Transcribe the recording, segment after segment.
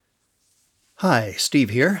Hi,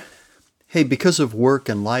 Steve here. Hey, because of work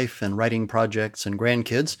and life and writing projects and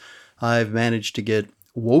grandkids, I've managed to get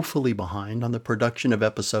woefully behind on the production of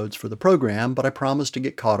episodes for the program, but I promise to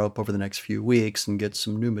get caught up over the next few weeks and get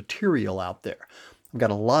some new material out there. I've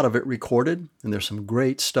got a lot of it recorded, and there's some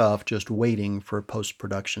great stuff just waiting for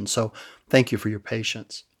post-production, so thank you for your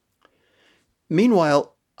patience.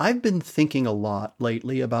 Meanwhile, I've been thinking a lot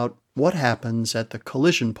lately about what happens at the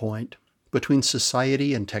collision point between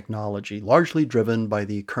society and technology, largely driven by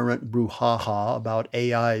the current brouhaha about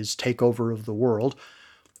AI's takeover of the world,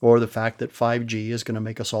 or the fact that 5G is going to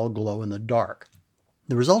make us all glow in the dark.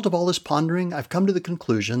 The result of all this pondering, I've come to the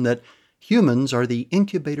conclusion that humans are the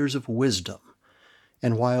incubators of wisdom.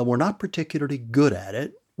 And while we're not particularly good at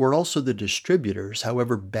it, we're also the distributors,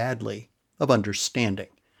 however badly, of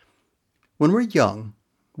understanding. When we're young,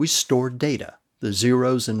 we store data, the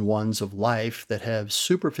zeros and ones of life that have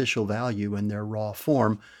superficial value in their raw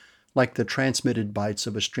form, like the transmitted bytes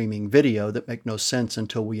of a streaming video that make no sense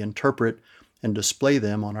until we interpret and display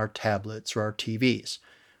them on our tablets or our TVs.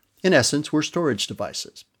 In essence, we're storage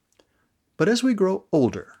devices. But as we grow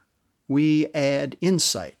older, we add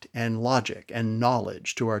insight and logic and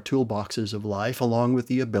knowledge to our toolboxes of life, along with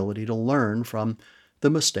the ability to learn from the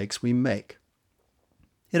mistakes we make.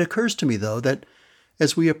 It occurs to me, though, that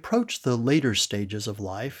as we approach the later stages of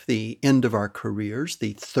life, the end of our careers,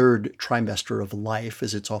 the third trimester of life,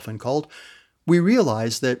 as it's often called, we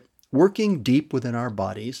realize that working deep within our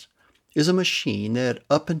bodies is a machine that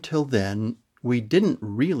up until then we didn't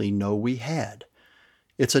really know we had.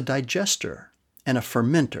 It's a digester and a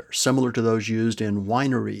fermenter, similar to those used in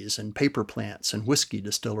wineries and paper plants and whiskey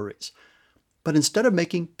distilleries. But instead of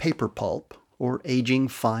making paper pulp, or aging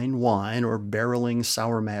fine wine, or barreling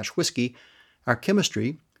sour mash whiskey, our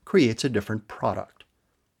chemistry creates a different product.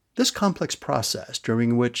 This complex process,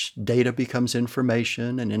 during which data becomes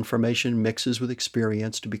information, and information mixes with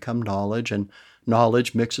experience to become knowledge, and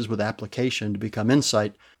knowledge mixes with application to become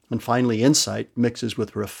insight, and finally insight mixes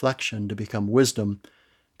with reflection to become wisdom,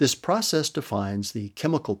 this process defines the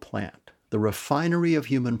chemical plant, the refinery of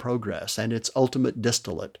human progress, and its ultimate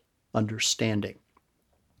distillate, understanding.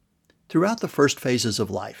 Throughout the first phases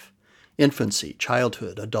of life, infancy,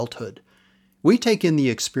 childhood, adulthood, we take in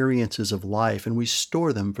the experiences of life and we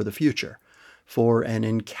store them for the future, for an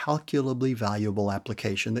incalculably valuable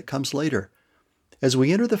application that comes later. As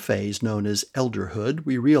we enter the phase known as elderhood,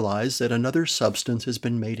 we realize that another substance has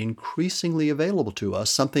been made increasingly available to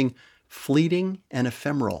us, something fleeting and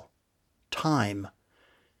ephemeral: time.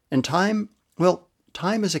 And time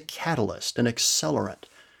is a catalyst, an accelerant,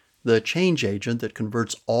 the change agent that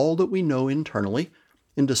converts all that we know internally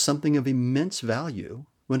into something of immense value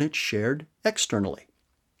when it's shared externally.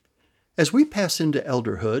 As we pass into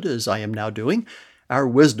elderhood, as I am now doing, our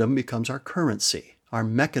wisdom becomes our currency, our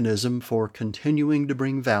mechanism for continuing to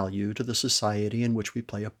bring value to the society in which we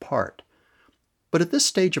play a part. But at this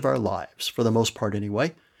stage of our lives, for the most part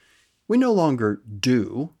anyway, we no longer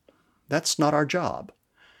do. That's not our job.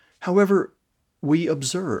 However, we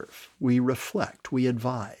observe, we reflect, we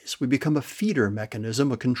advise. We become a feeder mechanism,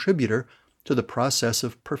 a contributor to the process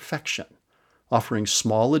of perfection, offering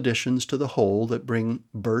small additions to the whole that bring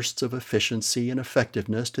bursts of efficiency and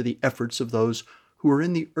effectiveness to the efforts of those who are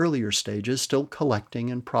in the earlier stages, still collecting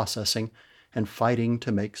and processing and fighting to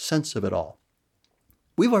make sense of it all.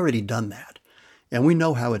 We've already done that, and we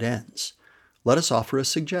know how it ends. Let us offer a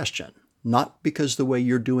suggestion, not because the way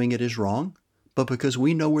you're doing it is wrong, but because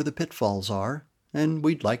we know where the pitfalls are, and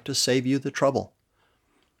we'd like to save you the trouble.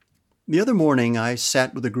 The other morning, I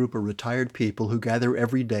sat with a group of retired people who gather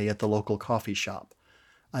every day at the local coffee shop.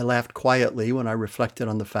 I laughed quietly when I reflected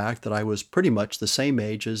on the fact that I was pretty much the same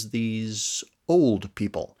age as these old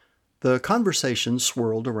people. The conversation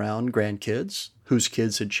swirled around grandkids, whose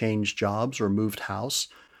kids had changed jobs or moved house,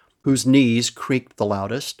 whose knees creaked the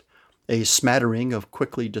loudest, a smattering of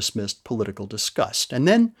quickly dismissed political disgust. And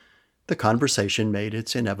then the conversation made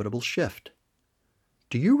its inevitable shift.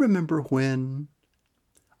 Do you remember when?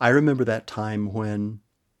 I remember that time when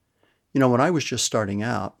I was just starting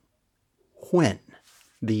out. When,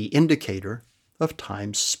 the indicator of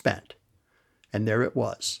time spent. And there it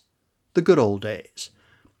was, the good old days.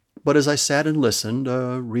 But as I sat and listened,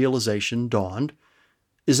 a realization dawned.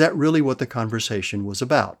 Is that really what the conversation was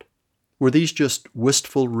about? Were these just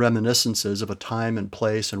wistful reminiscences of a time and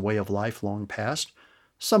place and way of life long past?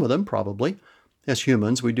 Some of them, probably. As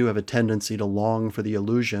humans, we do have a tendency to long for the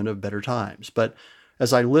illusion of better times. But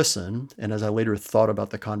as I listened, and as I later thought about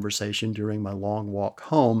the conversation during my long walk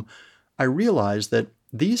home, I realized that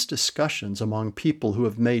these discussions among people who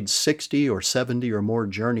have made 60 or 70 or more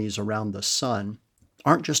journeys around the sun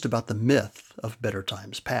aren't just about the myth of better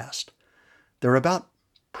times past. They're about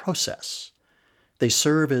process. They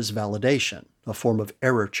serve as validation, a form of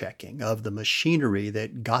error checking of the machinery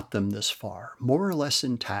that got them this far, more or less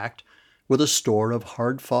intact, with a store of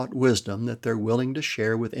hard-fought wisdom that they're willing to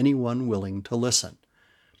share with anyone willing to listen.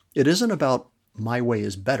 It isn't about my way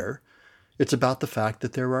is better. It's about the fact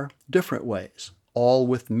that there are different ways, all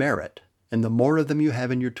with merit, and the more of them you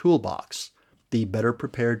have in your toolbox, the better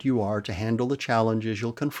prepared you are to handle the challenges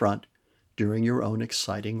you'll confront during your own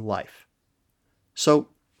exciting life. So,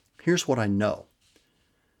 here's what I know.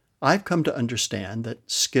 I've come to understand that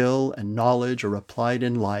skill and knowledge are applied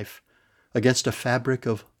in life against a fabric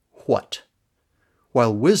of what,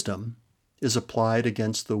 while wisdom is applied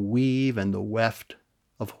against the weave and the weft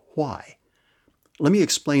of why. Let me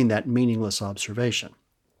explain that meaningless observation.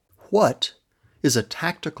 What is a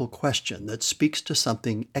tactical question that speaks to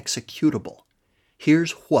something executable.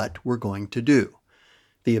 Here's what we're going to do.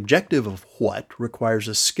 The objective of what requires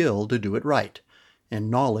a skill to do it right, and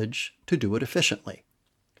knowledge to do it efficiently.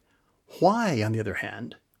 Why, on the other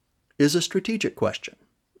hand, is a strategic question,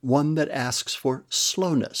 one that asks for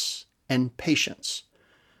slowness and patience.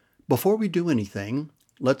 Before we do anything,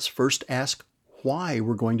 let's first ask why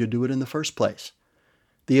we're going to do it in the first place.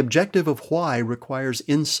 The objective of why requires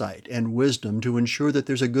insight and wisdom to ensure that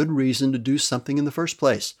there's a good reason to do something in the first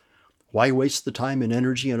place. Why waste the time and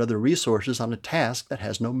energy and other resources on a task that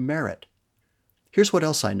has no merit? Here's what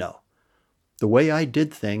else I know. The way I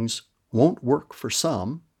did things won't work for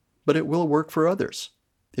some, but it will work for others.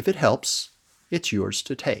 If it helps, it's yours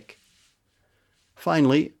to take.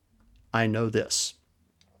 Finally, I know this.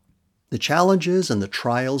 The challenges and the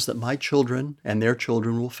trials that my children and their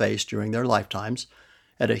children will face during their lifetimes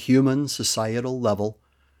at a human societal level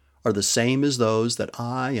are the same as those that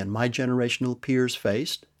I and my generational peers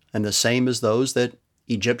faced, and the same as those that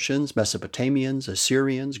Egyptians, Mesopotamians,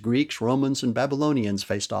 Assyrians, Greeks, Romans, and Babylonians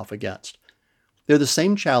faced off against. They're the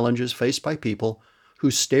same challenges faced by people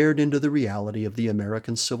who stared into the reality of the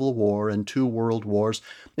American Civil War and 2 world wars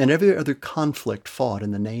and every other conflict fought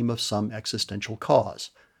in the name of some existential cause.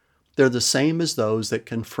 They're the same as those that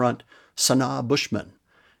confront Sanaa Bushmen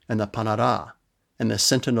and the Panara and the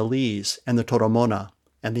Sentinelese and the Toromona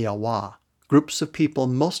and the Awa, groups of people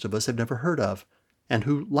most of us have never heard of and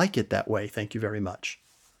who like it that way, thank you very much.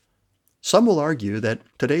 Some will argue that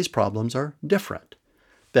today's problems are different,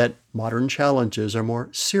 that modern challenges are more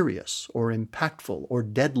serious or impactful or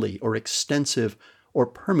deadly or extensive or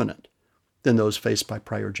permanent than those faced by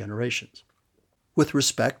prior generations. With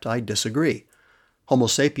respect, I disagree. Homo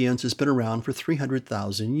sapiens has been around for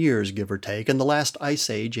 300,000 years, give or take, and the last ice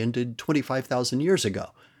age ended 25,000 years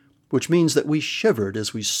ago, which means that we shivered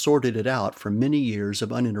as we sorted it out from many years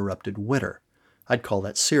of uninterrupted winter. I'd call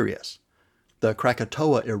that serious. The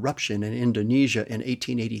Krakatoa eruption in Indonesia in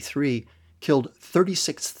 1883 killed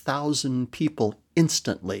 36,000 people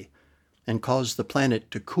instantly and caused the planet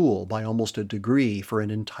to cool by almost a degree for an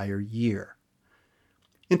entire year.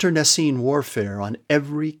 Internecine warfare on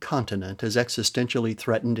every continent has existentially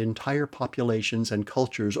threatened entire populations and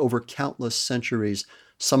cultures over countless centuries,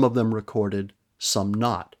 some of them recorded, some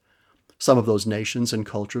not. Some of those nations and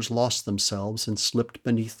cultures lost themselves and slipped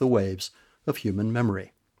beneath the waves of human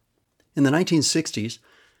memory. In the 1960s,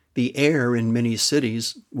 the air in many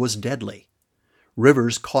cities was deadly.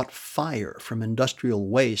 Rivers caught fire from industrial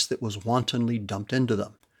waste that was wantonly dumped into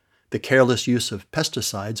them. The careless use of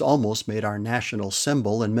pesticides almost made our national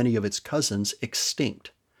symbol and many of its cousins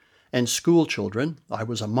extinct. And school children, I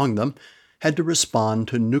was among them, had to respond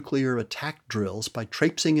to nuclear attack drills by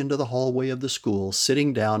traipsing into the hallway of the school,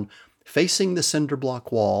 sitting down, facing the cinder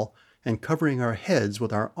block wall, and covering our heads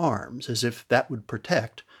with our arms as if that would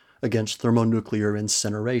protect against thermonuclear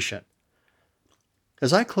incineration.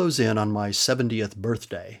 As I close in on my 70th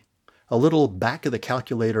birthday, a little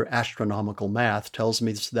back-of-the-calculator astronomical math tells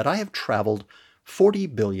me that I have traveled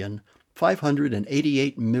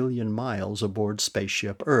 40,588,000,000 miles aboard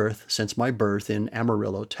Spaceship Earth since my birth in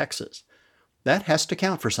Amarillo, Texas. That has to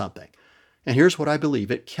count for something, and here's what I believe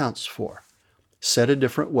it counts for. Said a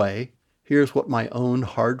different way, here's what my own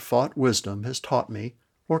hard-fought wisdom has taught me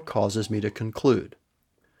or causes me to conclude.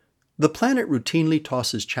 The planet routinely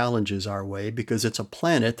tosses challenges our way because it's a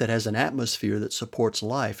planet that has an atmosphere that supports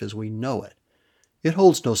life as we know it. It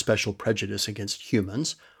holds no special prejudice against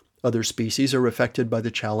humans. Other species are affected by the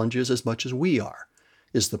challenges as much as we are.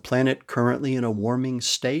 Is the planet currently in a warming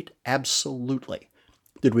state? Absolutely.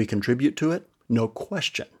 Did we contribute to it? No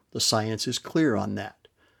question. The science is clear on that.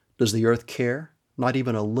 Does the Earth care? Not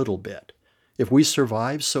even a little bit. If we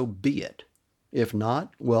survive, so be it. If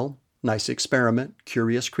not, well, nice experiment,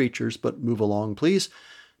 curious creatures, but move along, please.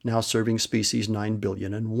 Now serving species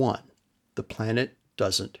 9,000,000,001. The planet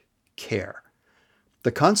doesn't care.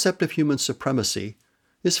 The concept of human supremacy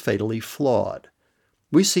is fatally flawed.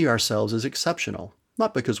 We see ourselves as exceptional,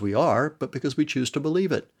 not because we are, but because we choose to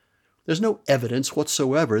believe it. There's no evidence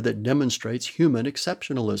whatsoever that demonstrates human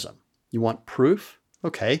exceptionalism. You want proof?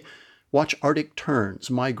 Okay. Watch Arctic terns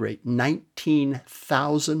migrate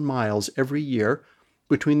 19,000 miles every year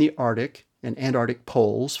between the Arctic and Antarctic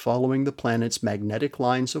poles, following the planet's magnetic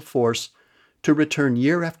lines of force, to return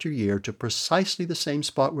year after year to precisely the same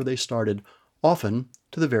spot where they started, often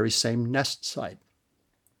to the very same nest site.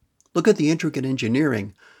 Look at the intricate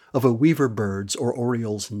engineering of a weaver bird's or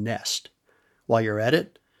oriole's nest. While you're at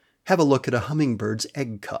it, have a look at a hummingbird's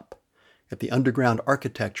egg cup, at the underground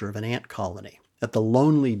architecture of an ant colony, at the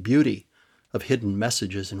lonely beauty of hidden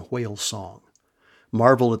messages in whale song.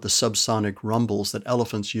 Marvel at the subsonic rumbles that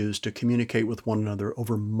elephants use to communicate with one another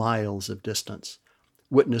over miles of distance.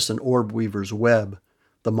 Witness an orb weaver's web,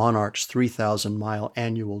 the monarch's 3,000-mile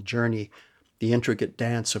annual journey, the intricate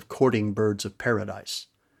dance of courting birds of paradise.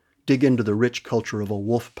 Dig into the rich culture of a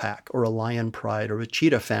wolf pack or a lion pride or a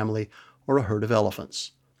cheetah family or a herd of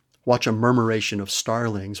elephants. Watch a murmuration of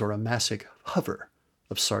starlings or a massive hover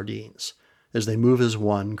of sardines as they move as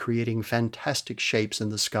one, creating fantastic shapes in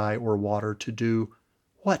the sky or water to do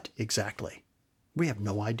what exactly? We have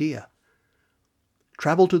no idea.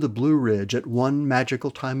 Travel to the Blue Ridge at one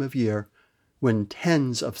magical time of year when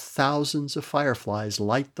tens of thousands of fireflies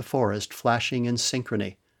light the forest, flashing in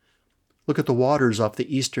synchrony. Look at the waters off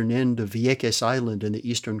the eastern end of Vieques Island in the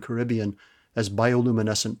eastern Caribbean as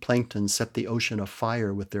bioluminescent plankton set the ocean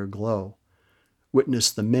afire with their glow.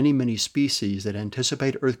 Witness the many, many species that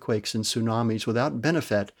anticipate earthquakes and tsunamis without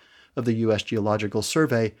benefit of the U.S. Geological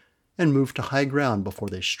Survey and move to high ground before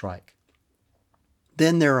they strike.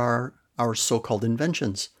 Then there are our so-called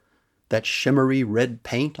inventions. That shimmery red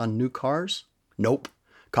paint on new cars? Nope,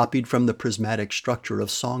 copied from the prismatic structure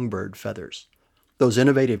of songbird feathers. Those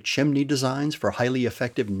innovative chimney designs for highly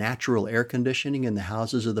effective natural air conditioning in the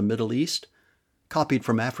houses of the Middle East? Copied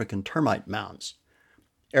from African termite mounds.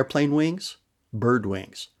 Airplane wings? Bird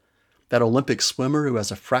wings. That Olympic swimmer who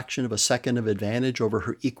has a fraction of a second of advantage over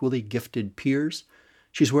her equally gifted peers?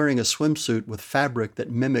 She's wearing a swimsuit with fabric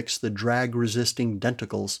that mimics the drag-resisting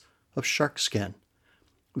denticles of shark skin.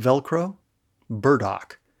 Velcro?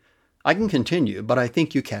 Burdock. I can continue, but I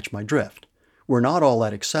think you catch my drift. We're not all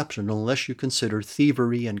that exceptional unless you consider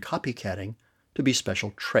thievery and copycatting to be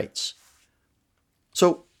special traits.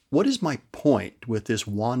 So, what is my point with this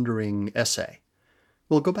wandering essay?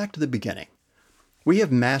 Well, go back to the beginning. We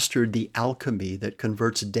have mastered the alchemy that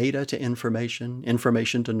converts data to information,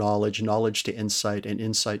 information to knowledge, knowledge to insight, and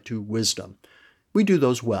insight to wisdom. We do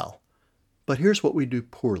those well. But here's what we do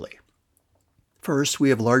poorly. First, we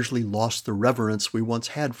have largely lost the reverence we once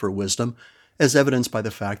had for wisdom, as evidenced by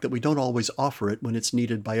the fact that we don't always offer it when it's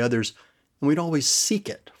needed by others, and we don't always seek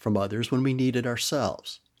it from others when we need it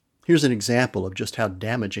ourselves. Here's an example of just how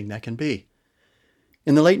damaging that can be.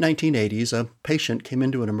 In the late 1980s, a patient came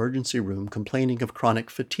into an emergency room complaining of chronic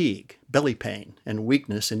fatigue, belly pain, and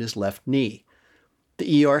weakness in his left knee.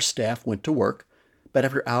 The ER staff went to work, but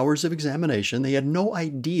after hours of examination, they had no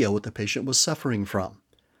idea what the patient was suffering from,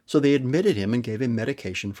 so they admitted him and gave him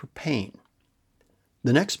medication for pain.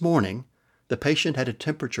 The next morning, the patient had a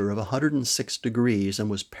temperature of 106 degrees and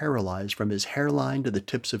was paralyzed from his hairline to the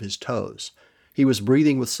tips of his toes. He was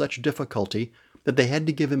breathing with such difficulty that they had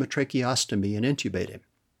to give him a tracheostomy and intubate him.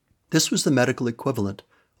 This was the medical equivalent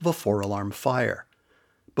of a 4-alarm fire.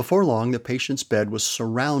 Before long, the patient's bed was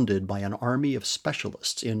surrounded by an army of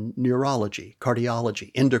specialists in neurology,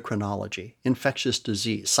 cardiology, endocrinology, infectious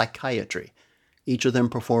disease, psychiatry. Each of them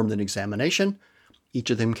performed an examination. Each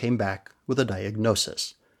of them came back with a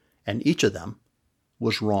diagnosis. And each of them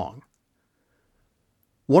was wrong.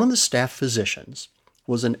 One of the staff physicians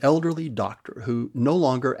was an elderly doctor who no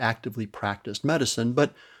longer actively practiced medicine,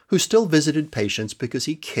 but who still visited patients because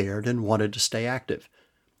he cared and wanted to stay active.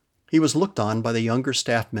 He was looked on by the younger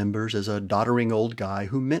staff members as a doddering old guy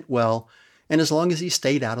who meant well, and as long as he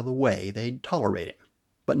stayed out of the way, they'd tolerate him.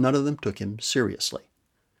 But none of them took him seriously.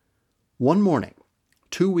 One morning,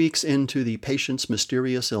 2 weeks into the patient's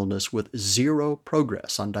mysterious illness with zero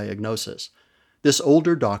progress on diagnosis, this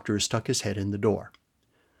older doctor stuck his head in the door.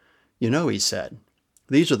 "You know," he said,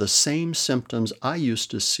 "these are the same symptoms I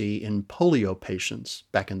used to see in polio patients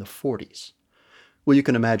back in the 40s. Well, you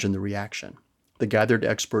can imagine the reaction. The gathered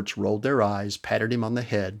experts rolled their eyes, patted him on the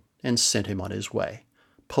head, and sent him on his way.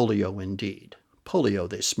 Polio indeed. Polio,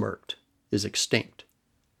 they smirked, is extinct.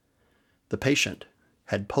 The patient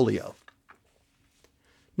had polio.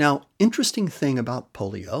 Now, interesting thing about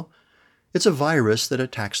polio, it's a virus that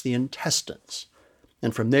attacks the intestines,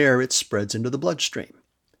 and from there it spreads into the bloodstream.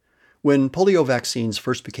 When polio vaccines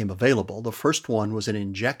first became available, the first one was an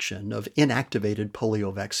injection of inactivated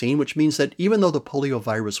polio vaccine, which means that even though the polio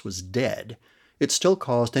virus was dead, it still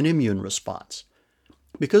caused an immune response.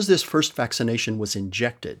 Because this first vaccination was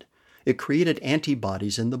injected, it created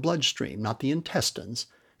antibodies in the bloodstream, not the intestines,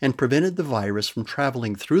 and prevented the virus from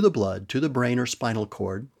traveling through the blood to the brain or spinal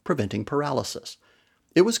cord, preventing paralysis.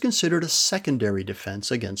 It was considered a secondary defense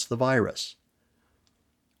against the virus.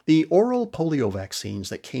 The oral polio vaccines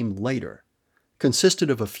that came later consisted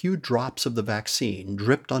of a few drops of the vaccine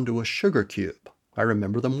dripped onto a sugar cube. I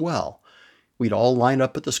remember them well. We'd all line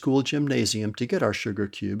up at the school gymnasium to get our sugar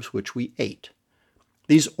cubes, which we ate.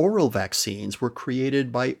 These oral vaccines were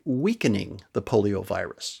created by weakening the polio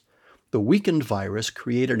virus. The weakened virus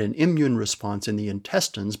created an immune response in the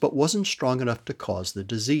intestines but wasn't strong enough to cause the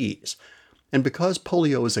disease. And because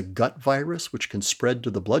polio is a gut virus which can spread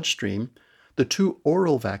to the bloodstream, the two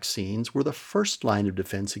oral vaccines were the first line of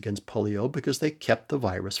defense against polio because they kept the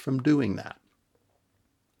virus from doing that.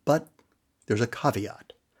 But there's a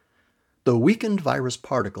caveat. The weakened virus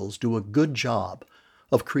particles do a good job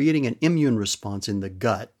of creating an immune response in the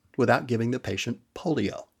gut without giving the patient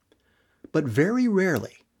polio. But very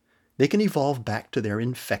rarely, they can evolve back to their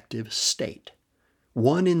infective state.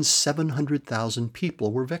 1 in 700,000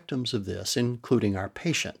 people were victims of this, including our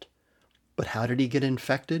patient. But how did he get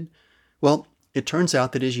infected? Well, it turns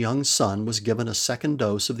out that his young son was given a second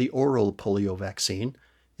dose of the oral polio vaccine,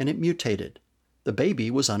 and it mutated. The baby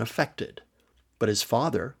was unaffected. But his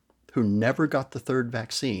father, who never got the third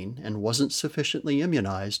vaccine and wasn't sufficiently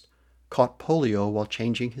immunized, caught polio while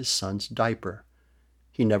changing his son's diaper.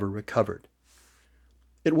 He never recovered.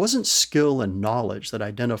 It wasn't skill and knowledge that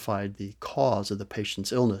identified the cause of the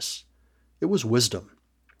patient's illness. It was wisdom.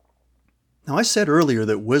 Now, I said earlier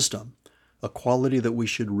that wisdom, a quality that we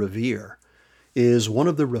should revere, is one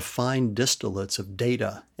of the refined distillates of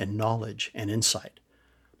data and knowledge and insight.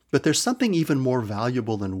 But there's something even more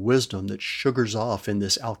valuable than wisdom that sugars off in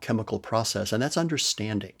this alchemical process, and that's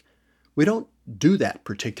understanding. We don't do that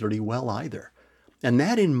particularly well either. And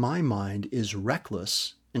that, in my mind, is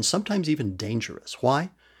reckless and sometimes even dangerous.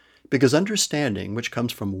 Why? Because understanding, which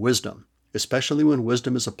comes from wisdom, especially when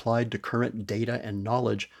wisdom is applied to current data and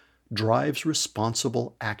knowledge, drives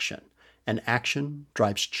responsible action, and action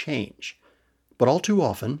drives change. But all too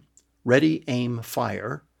often, ready, aim,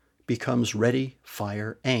 fire becomes ready,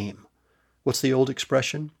 fire, aim. What's the old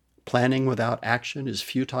expression? Planning without action is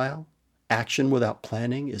futile. Action without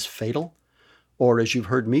planning is fatal. Or, as you've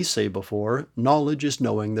heard me say before, knowledge is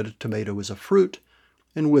knowing that a tomato is a fruit,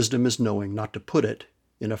 and wisdom is knowing not to put it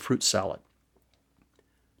in a fruit salad.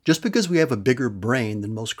 Just because we have a bigger brain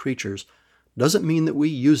than most creatures doesn't mean that we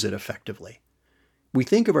use it effectively. We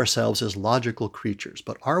think of ourselves as logical creatures,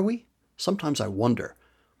 but are we? Sometimes I wonder.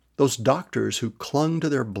 Those doctors who clung to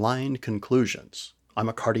their blind conclusions, I'm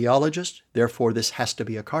a cardiologist, therefore this has to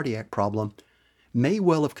be a cardiac problem, may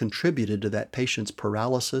well have contributed to that patient's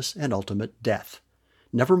paralysis and ultimate death.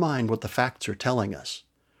 Never mind what the facts are telling us.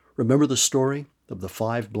 Remember the story of the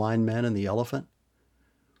 5 blind men and the elephant?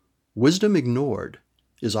 Wisdom ignored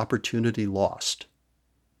is opportunity lost.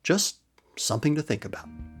 Just something to think about.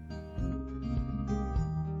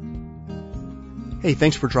 Hey,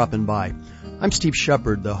 thanks for dropping by. I'm Steve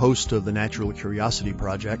Shepard, the host of the Natural Curiosity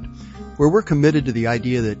Project, where we're committed to the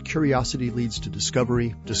idea that curiosity leads to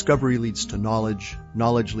discovery, discovery leads to knowledge,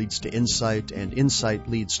 knowledge leads to insight, and insight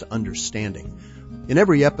leads to understanding. In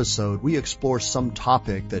every episode, we explore some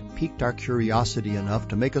topic that piqued our curiosity enough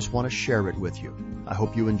to make us want to share it with you. I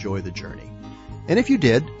hope you enjoy the journey. And if you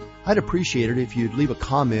did, I'd appreciate it if you'd leave a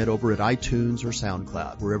comment over at iTunes or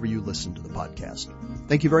SoundCloud, wherever you listen to the podcast.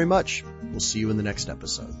 Thank you very much. We'll see you in the next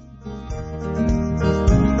episode.